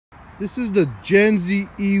This is the GenZe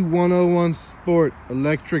e101 Sport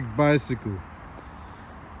electric bicycle.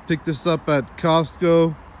 Picked this up at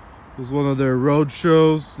Costco. It was one of their road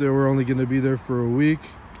shows. They were only going to be there for a week.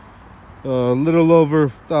 A little over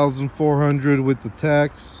 1,400 with the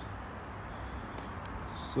tax.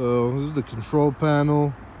 So this is the control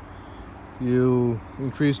panel. You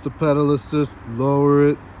increase the pedal assist, lower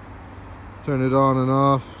it, turn it on and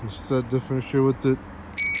off, and set different shit with it.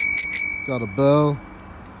 Got a bell.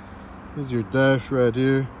 Here's your dash right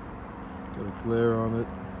here. Got a glare on it.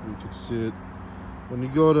 You can see it. When you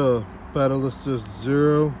go to pedal assist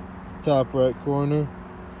 0, top right corner,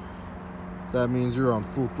 that means you're on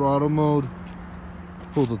full throttle mode.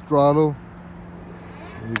 Pull the throttle,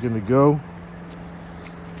 and you're gonna go.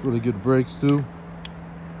 Really good brakes too.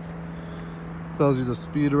 Tells you the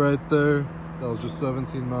speed right there. That was just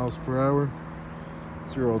 17 miles per hour.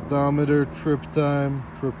 It's your odometer, trip time,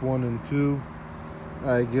 trip 1 and 2.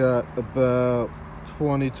 I got about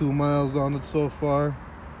 22 miles on it so far.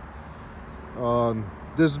 On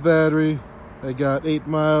this battery, I got 8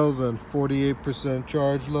 miles and 48%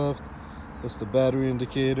 charge left. That's the battery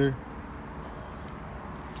indicator.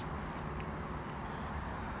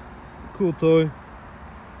 Cool toy.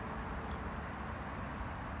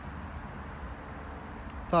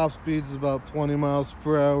 Top speed is about 20 miles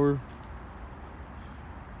per hour.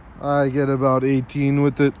 I get about 18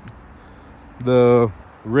 with it. The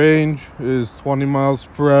range is 20 miles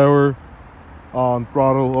per hour on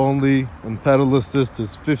throttle only, and pedal assist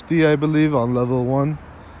is 50, I believe, on level 1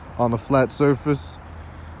 on a flat surface.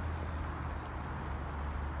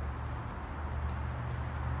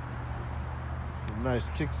 A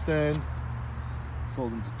nice kickstand. It's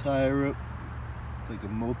holding the tire up. It's like a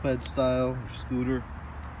moped style or scooter.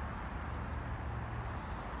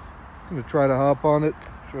 I'm gonna try to hop on it,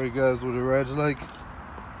 show you guys what it rides like.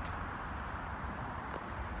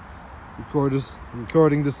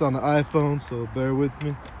 Recording this on the iPhone, so bear with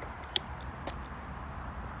me.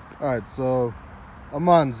 Alright, so I'm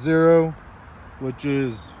on 0, which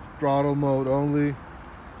is throttle mode only.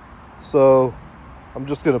 So I'm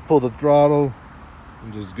just gonna pull the throttle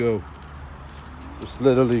and just go. Just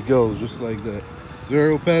literally goes just like that.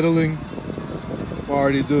 0 pedaling. I'm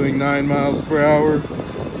already doing 9 miles per hour.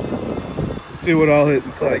 Let's see what I'll hit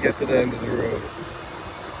until I get to the end of the road.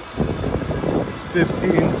 It's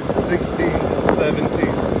 15, 16,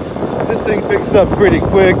 17. This thing picks up pretty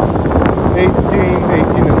quick. 18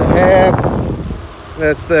 and a half.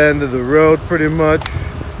 That's the end of the road pretty much.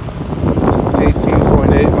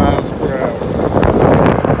 18.8 miles per hour.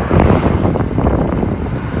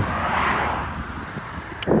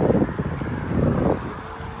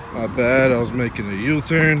 My bad, I was making a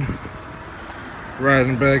U-turn.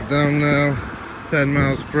 Riding back down now. 10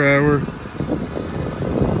 miles per hour.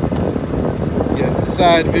 Yes, a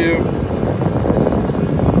side view.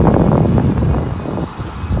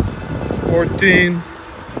 14.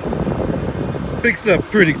 Picks up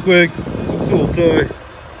pretty quick. It's a cool toy.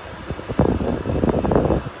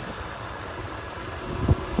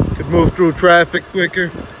 Could move through traffic quicker.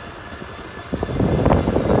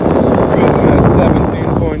 Cruising at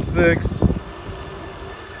 17.6.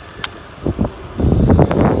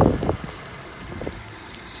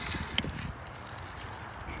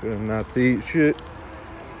 Trying not to eat shit.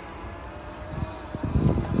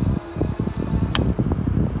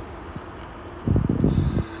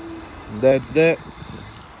 And that's that.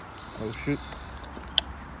 Oh shit.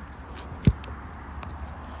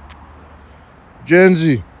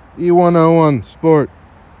 GenZe e101 Sport.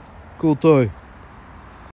 Cool toy.